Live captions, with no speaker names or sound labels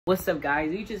What's up,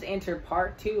 guys? You just entered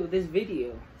part 2 of this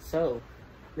video, so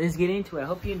let's get into it. I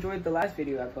hope you enjoyed the last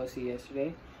video I posted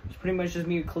yesterday. It's pretty much just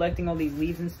me collecting all these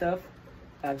leaves and stuff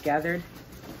I've gathered,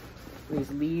 these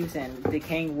leaves and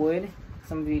decaying wood.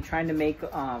 So I'm gonna be trying to make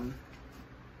an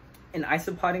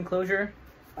isopod enclosure,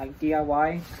 like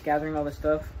DIY, just gathering all the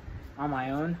stuff on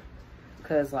my own,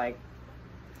 because like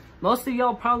most of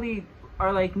y'all probably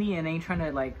are like me and ain't trying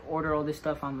to like order all this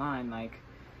stuff online. Like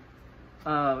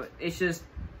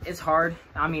it's hard.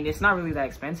 I mean, it's not really that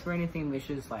expensive or anything, but it's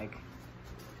just like,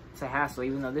 it's a hassle,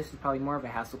 even though this is probably more of a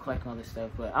hassle collecting all this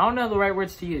stuff. But I don't know the right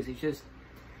words to use. It's just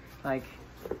like,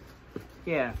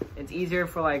 yeah, it's easier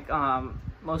for like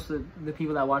most of the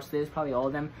people that watch this, probably all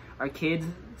of them, are kids,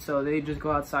 so they just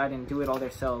go outside and do it all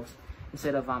themselves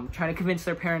instead of trying to convince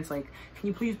their parents, like, can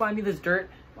you please buy me this dirt?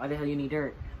 Why the hell you need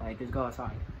dirt? Like, just go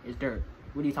outside. It's dirt.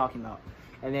 What are you talking about?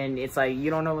 And then it's like,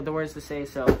 you don't know what the words to say.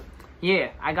 So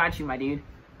yeah, I got you, my dude.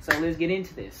 So let's get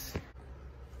into this.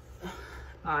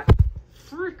 Alright,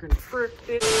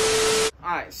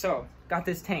 so got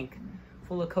this tank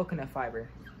full of coconut fiber,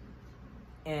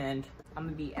 and I'm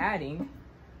gonna be adding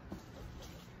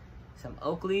some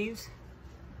oak leaves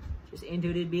just into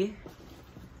it bit,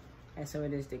 and some of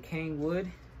this decaying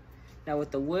wood. Now with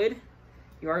the wood,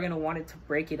 you are gonna want it to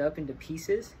break it up into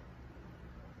pieces,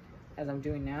 as I'm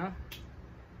doing now.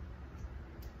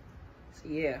 So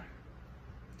yeah,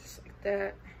 just like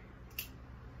that.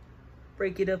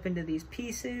 Break it up into these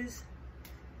pieces.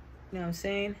 You know what I'm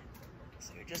saying?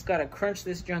 So you just gotta crunch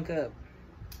this junk up.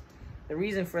 The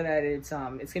reason for that is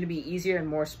it's gonna be easier and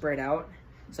more spread out,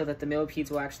 so that the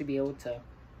millipedes will actually be able to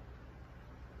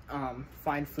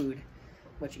find food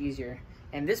much easier.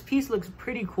 And this piece looks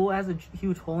pretty cool. It has a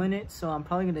huge hole in it, so I'm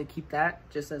probably gonna keep that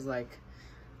just as like,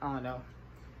 I don't know.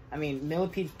 I mean,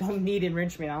 millipedes don't need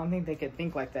enrichment. I don't think they could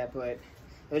think like that, but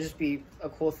it'll just be a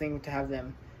cool thing to have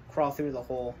them crawl through the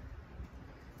hole.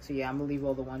 So yeah, I'm gonna leave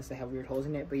all the ones that have weird holes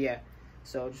in it. But yeah,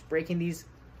 so just breaking these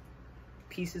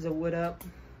pieces of wood up,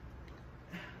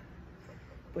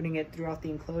 putting it throughout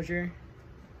the enclosure,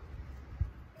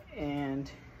 and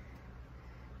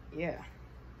yeah,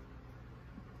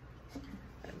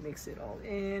 I mix it all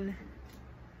in.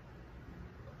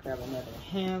 Grab another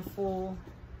handful.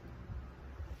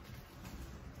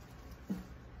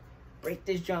 Break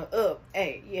this junk up.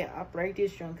 Hey, yeah, I'll break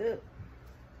this junk up.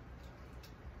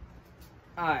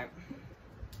 Alright,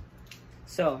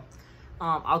 so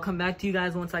I'll come back to you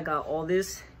guys once I got all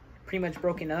this pretty much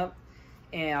broken up,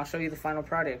 and I'll show you the final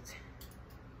product.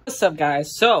 What's up,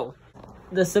 guys? So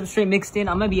the substrate mixed in.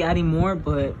 I'm gonna be adding more,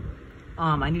 but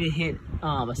I need to hit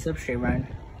a substrate run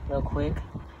real quick.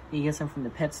 You get some from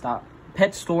the pet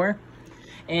store,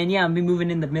 and yeah, I'm gonna be moving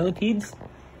in the millipedes.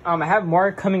 I have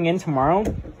more coming in tomorrow,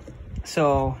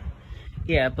 so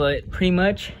yeah, but pretty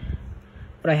much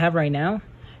what I have right now.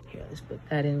 Here, let's put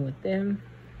that in with them.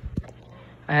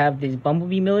 I have these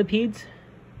bumblebee millipedes.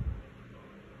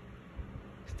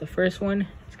 It's the first one.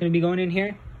 It's gonna be going in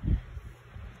here.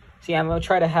 So yeah, I'm gonna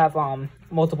try to have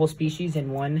multiple species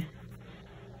in one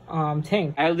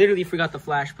tank. I literally forgot the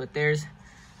flash, but there's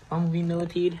bumblebee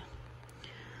millipede.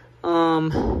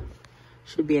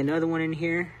 Should be another one in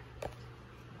here.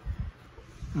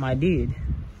 My dude.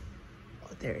 Oh,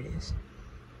 there it is.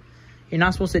 You're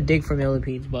not supposed to dig for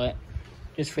millipedes, but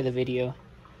just for the video.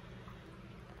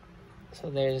 So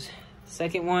there's the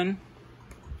second one.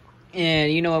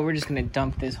 And you know what, we're just gonna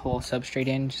dump this whole substrate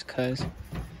in just cause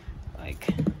like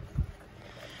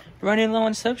running low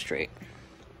on substrate.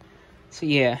 So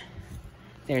yeah,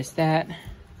 there's that.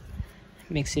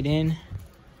 Mix it in.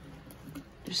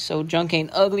 Just so junk ain't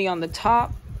ugly on the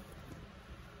top.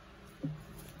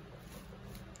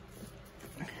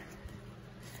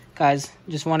 Guys,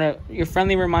 just your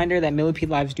friendly reminder that millipede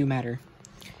lives do matter.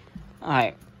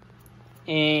 Alright.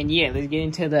 And yeah, let's get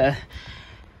into the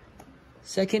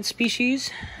second species.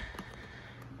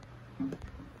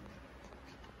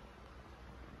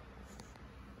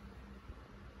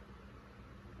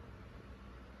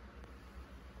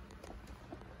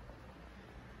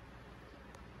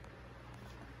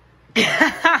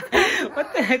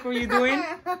 What the heck were you doing?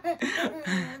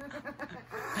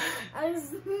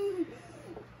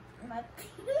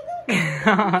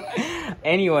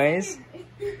 Anyways,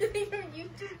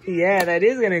 yeah, that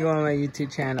is gonna go on my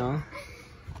YouTube channel.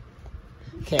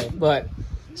 Okay, but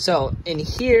so in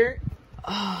here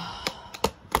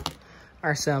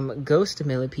are some ghost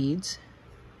millipedes.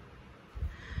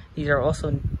 These are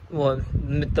also, well,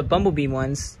 the bumblebee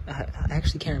ones, I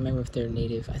actually can't remember if they're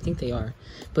native. I think they are,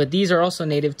 but these are also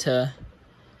native to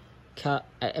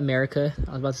America.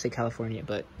 I was about to say California,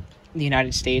 but the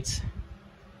United States.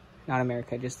 Not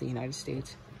America, just the United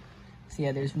States. So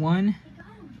yeah, there's one.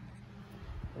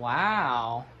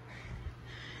 Wow.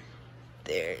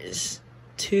 There's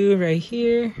two right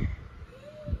here.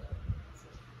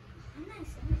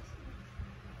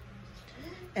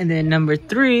 And then number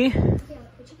 3.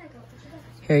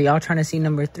 Here, y'all trying to see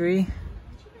number 3?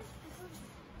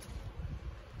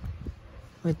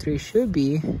 Number 3 should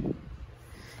be.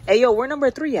 Hey, yo, where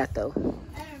number 3 at, though?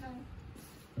 I don't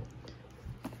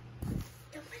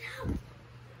know.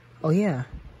 Oh, yeah.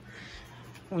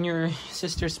 When your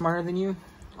sister's smarter than you?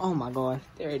 Oh, my God.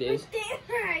 There it is.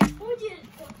 I told you to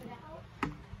dump it out.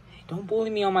 Hey, don't bully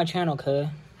me on my channel, cuz.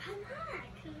 I'm not,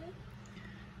 cuz.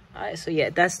 Alright, so yeah,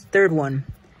 that's the 3rd one.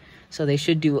 So they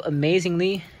should do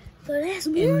amazingly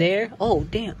in there. Oh,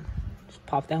 damn. Just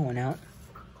pop that one out.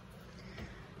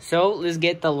 So let's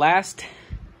get the last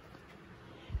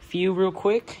few real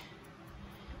quick.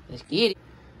 Let's get it.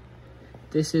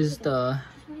 This is the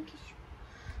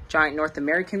giant North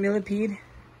American millipede.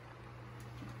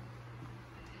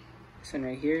 This one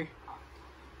right here.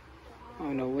 I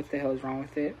don't know what the hell is wrong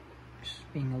with it. Just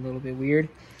being a little bit weird.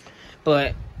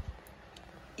 But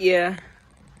yeah.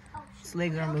 Its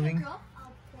legs are moving.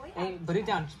 Hey, put it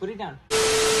down. Just put it down.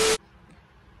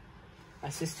 My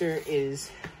sister is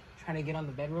trying to get on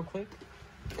the bed real quick.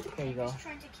 Here you go.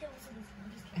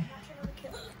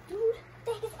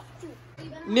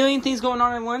 Million things going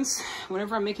on at once.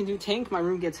 Whenever I'm making new tank, my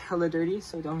room gets hella dirty,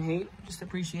 so don't hate, just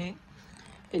appreciate.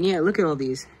 And yeah, look at all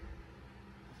these.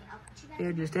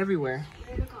 They're just everywhere.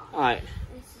 Alright.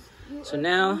 So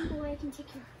now,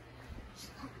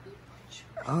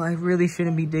 oh, I really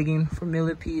shouldn't be digging for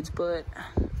millipedes, but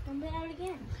Dump it out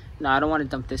again. no, I don't want to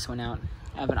dump this one out.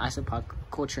 I have an isopod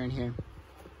culture in here.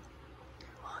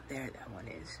 Oh, there that one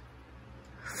is.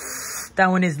 That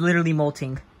one is literally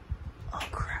molting. Oh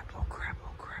crap, oh crap, oh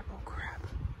crap, oh crap.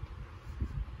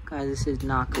 Guys, this is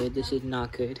not good. This is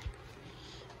not good.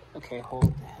 Okay,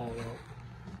 hold the hell up.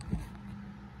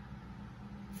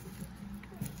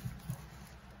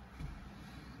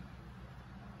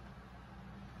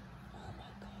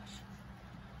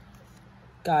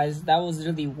 Guys, that was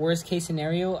literally worst case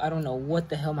scenario. I don't know what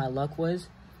the hell my luck was.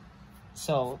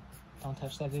 So, don't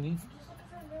touch that, baby.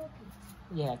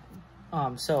 Yeah.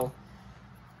 So,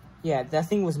 yeah, that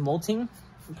thing was molting.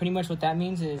 Pretty much what that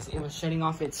means is it was shedding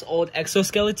off its old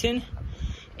exoskeleton.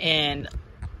 And,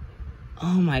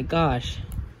 oh my gosh.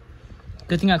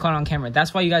 Good thing I caught it on camera.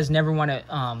 That's why you guys never want to,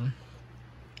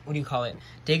 what do you call it?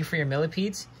 Dig for your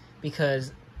millipedes.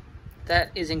 Because that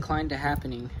is inclined to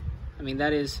happening. I mean,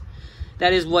 that is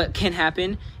what can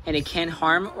happen, and it can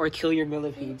harm or kill your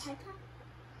millipedes.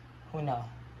 Oh no.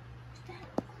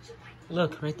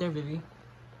 Look, right there, baby.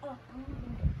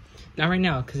 Not right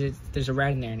now, because there's a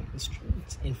rat in there, and it's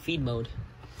in feed mode.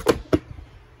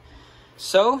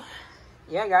 So,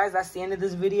 yeah, guys, that's the end of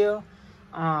this video.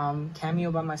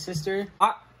 Cameo by my sister.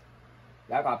 I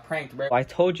got pranked, bro. I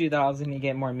told you that I was going to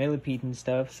get more millipedes and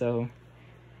stuff, so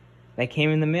they came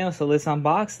in the mail, so let's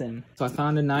unbox them. So I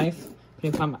found a knife.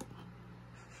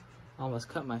 Almost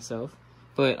cut myself,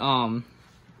 but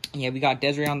yeah, we got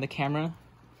Desiree on the camera.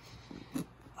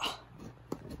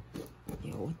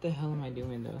 Yo, what the hell am I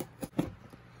doing though?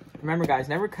 Remember, guys,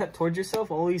 never cut towards yourself,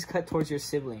 always cut towards your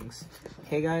siblings.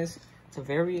 Okay, guys, it's a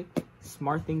very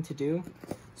smart thing to do,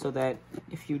 so that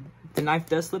if the knife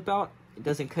does slip out, it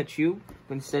doesn't cut you,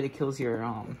 but instead it kills your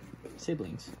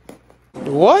siblings.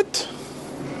 What?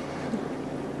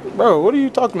 Bro, what are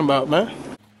you talking about, man?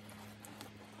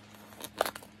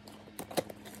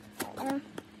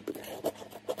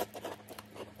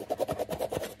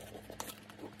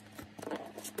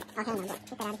 Okay,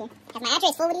 get that out of here. Have my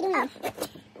address full, what are you doing?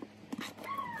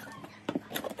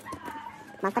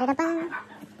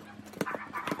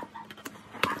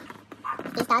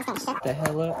 These dogs don't shut The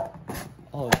hell up.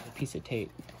 Oh, it's a piece of tape.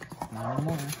 Not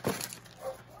anymore.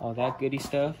 All that goody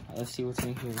stuff. Let's see what's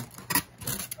in here.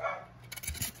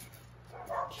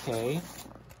 Okay.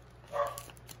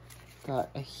 Got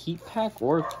a heat pack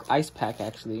or ice pack,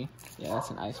 actually. Yeah,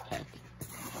 that's an ice pack.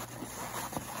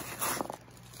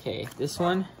 Okay, this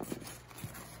one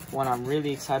I'm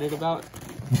really excited about.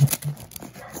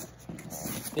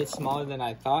 It's a bit smaller than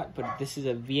I thought, but this is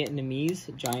a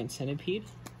Vietnamese giant centipede.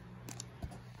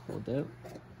 Hold up.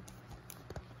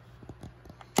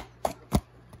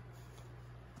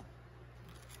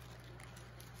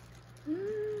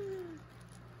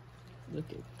 Look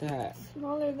at that.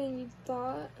 Smaller than you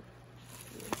thought.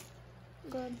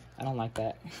 Good. I don't like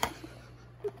that.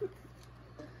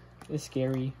 It's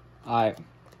scary. Alright.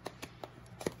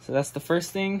 So that's the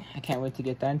first thing. I can't wait to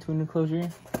get that into an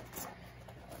enclosure.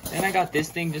 Then I got this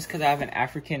thing just because I have an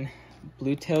African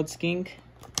blue-tailed skink.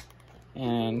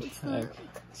 And like,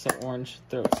 Some orange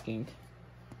throat skink.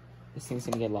 This thing's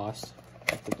gonna get lost.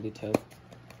 Like the blue toe.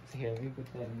 So here, let me put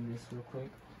that in this real quick.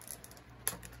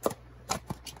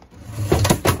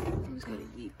 I'm just gonna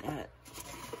eat that.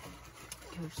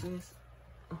 Catch this.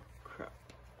 Oh, crap.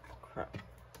 Crap.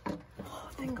 Oh,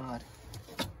 thank God.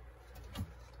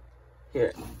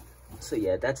 Here. So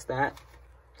yeah, that's that.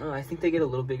 Oh, I think they get a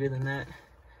little bigger than that.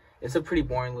 It's a pretty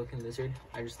boring looking lizard.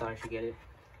 I just thought I should get it.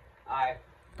 Alright,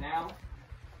 now,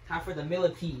 time for the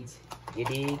millipedes. You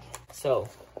dig? So,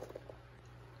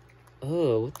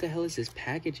 oh, what the hell is this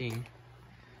packaging?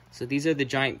 So these are the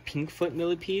giant pink foot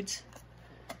millipedes.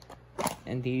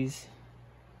 And these,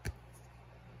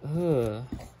 yo,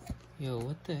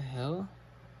 what the hell?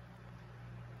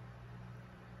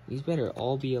 These better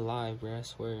all be alive, bro, I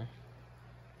swear.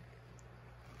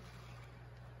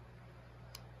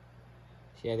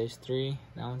 So yeah, there's 3.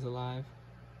 That one's alive.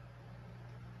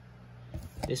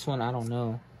 This one, I don't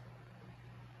know.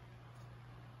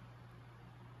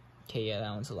 Okay, yeah, that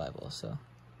one's alive also.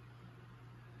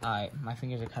 Alright, my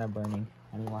fingers are kind of burning.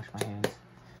 I need to wash my hands.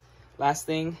 Last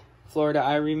thing, Florida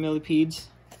ivory millipedes.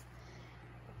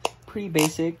 Pretty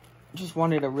basic. Just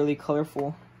wanted a really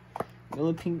colorful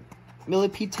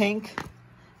millipede tank.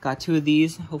 Got 2 of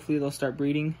these. Hopefully they'll start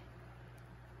breeding.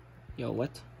 Yo,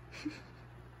 what?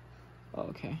 Oh,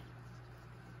 okay.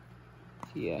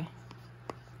 Yeah.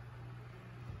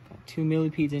 Got 2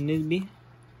 millipedes in Nisby.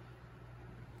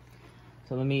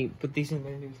 So let me put these in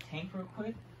their new tank real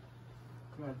quick.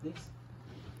 Grab this.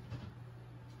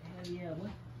 Hell yeah, boy.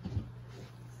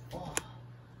 Oh.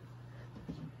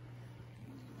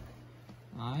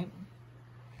 Alright.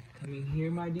 Coming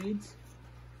here, my dudes.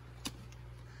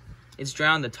 It's dry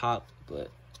on the top,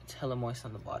 but it's hella moist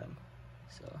on the bottom.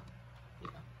 So, yeah.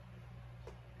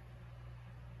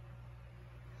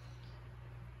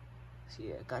 So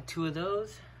yeah, got 2 of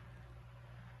those.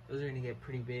 Those are gonna get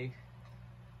pretty big.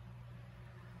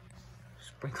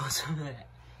 Sprinkle some of that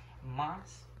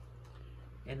moss.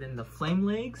 And then the flame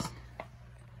legs.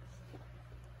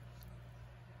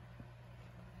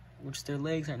 Which their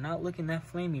legs are not looking that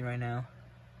flamey right now.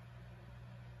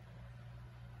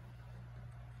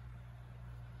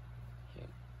 Here,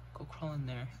 go crawl in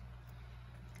there.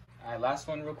 Alright, last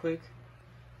one real quick.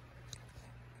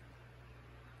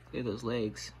 Look at those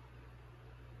legs.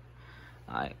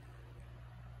 Alright.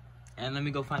 And let me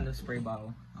go find the spray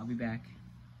bottle. I'll be back.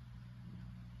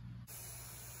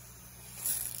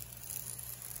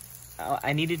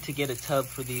 I needed to get a tub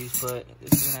for these, but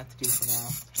this is gonna have to do for now.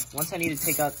 Once I need to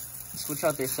switch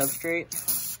out their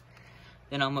substrate,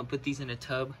 then I'm gonna put these in a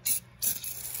tub.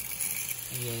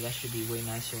 And yeah, that should be way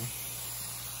nicer.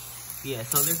 Yeah,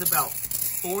 so there's about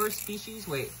 4 species.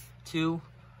 Wait, 2,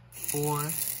 4,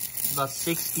 about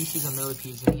 6 species of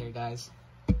millipedes in here, guys.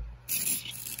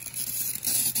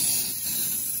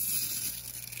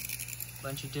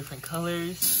 Bunch of different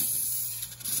colors.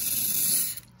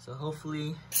 So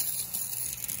hopefully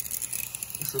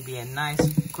this will be a nice,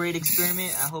 great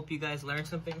experiment. I hope you guys learned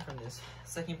something from this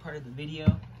second part of the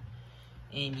video.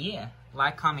 And yeah,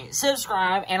 like, comment,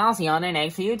 subscribe, and I'll see you on the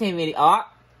next YouTube video. Oh,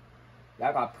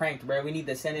 y'all got pranked, bro. We need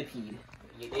the centipede.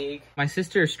 You dig? My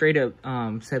sister straight up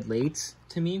said lates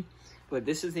to me, but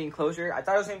this is the enclosure. I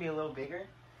thought it was gonna be a little bigger,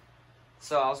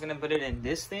 so I was gonna put it in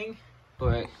this thing,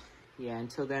 but yeah,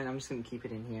 until then, I'm just gonna keep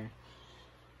it in here.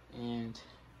 And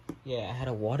yeah, I had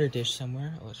a water dish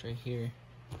somewhere. Oh, it's right here.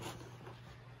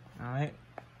 Alright,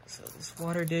 so this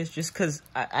water dish, just because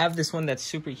I have this one that's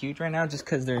super huge right now, just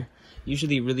because they're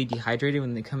usually really dehydrated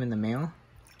when they come in the mail.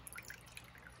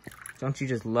 Don't you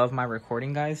just love my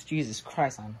recording, guys? Jesus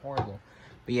Christ, I'm horrible.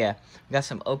 But yeah, we got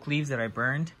some oak leaves that I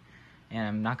burned, and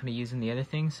I'm not going to use in the other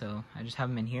thing, so I just have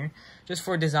them in here. Just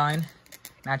for design,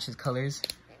 matches colors.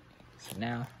 So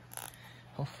now,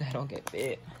 hopefully I don't get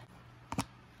bit.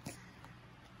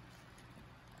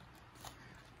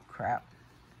 Crap.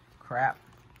 Crap.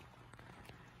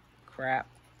 Crap.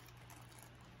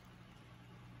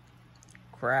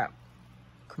 Crap.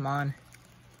 Come on.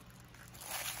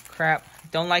 Crap.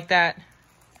 Don't like that.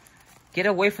 Get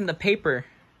away from the paper.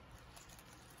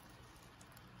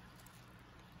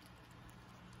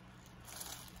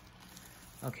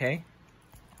 Okay.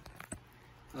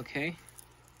 Okay.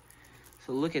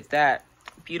 So look at that.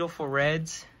 Beautiful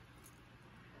reds.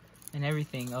 And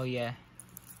everything. Oh yeah.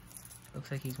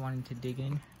 Looks like he's wanting to dig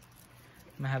in. I'm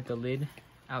gonna have the lid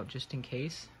out just in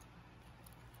case.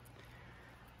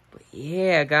 But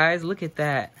yeah, guys, look at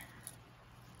that.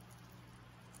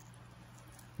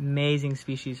 Amazing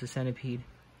species of centipede.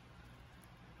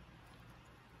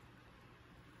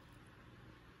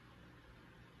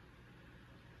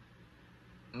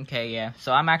 Okay, yeah.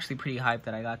 So I'm actually pretty hyped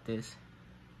that I got this.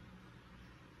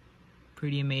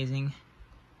 Pretty amazing.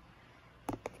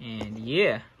 And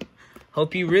yeah,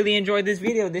 hope you really enjoyed this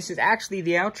video. This is actually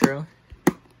the outro.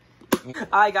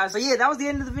 Alright guys, so yeah, that was the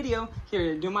end of the video.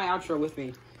 Here, do my outro with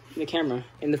me. In the camera,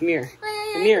 in the mirror.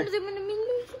 The mirror.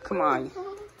 Come on.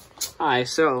 Alright,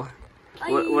 so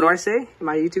what do I say in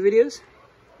my YouTube videos?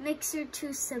 Make sure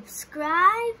to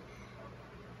subscribe,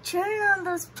 turn on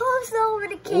those post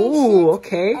notifications. Ooh,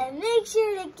 okay. And make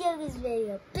sure to give this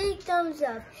video a big thumbs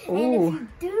up. Ooh. And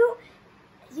if you do,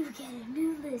 you get a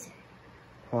new lizard.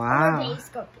 Wow. Or a base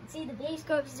scorpion. See, the base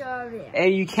scorpions are over there. Hey,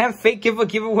 you can't fake give a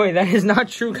giveaway. That is not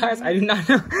true, guys. I do not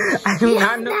know. I do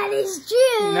not know. That is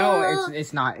true. No,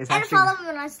 it's not. It's and actually. follow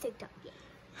me on TikTok.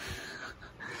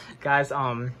 Guys,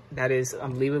 that is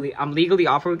I'm legally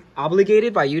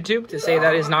obligated by YouTube to say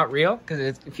that is not real,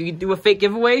 because if you do a fake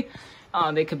giveaway,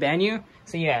 they could ban you.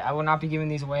 So yeah, I will not be giving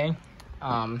these away.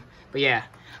 But yeah,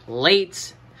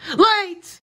 late.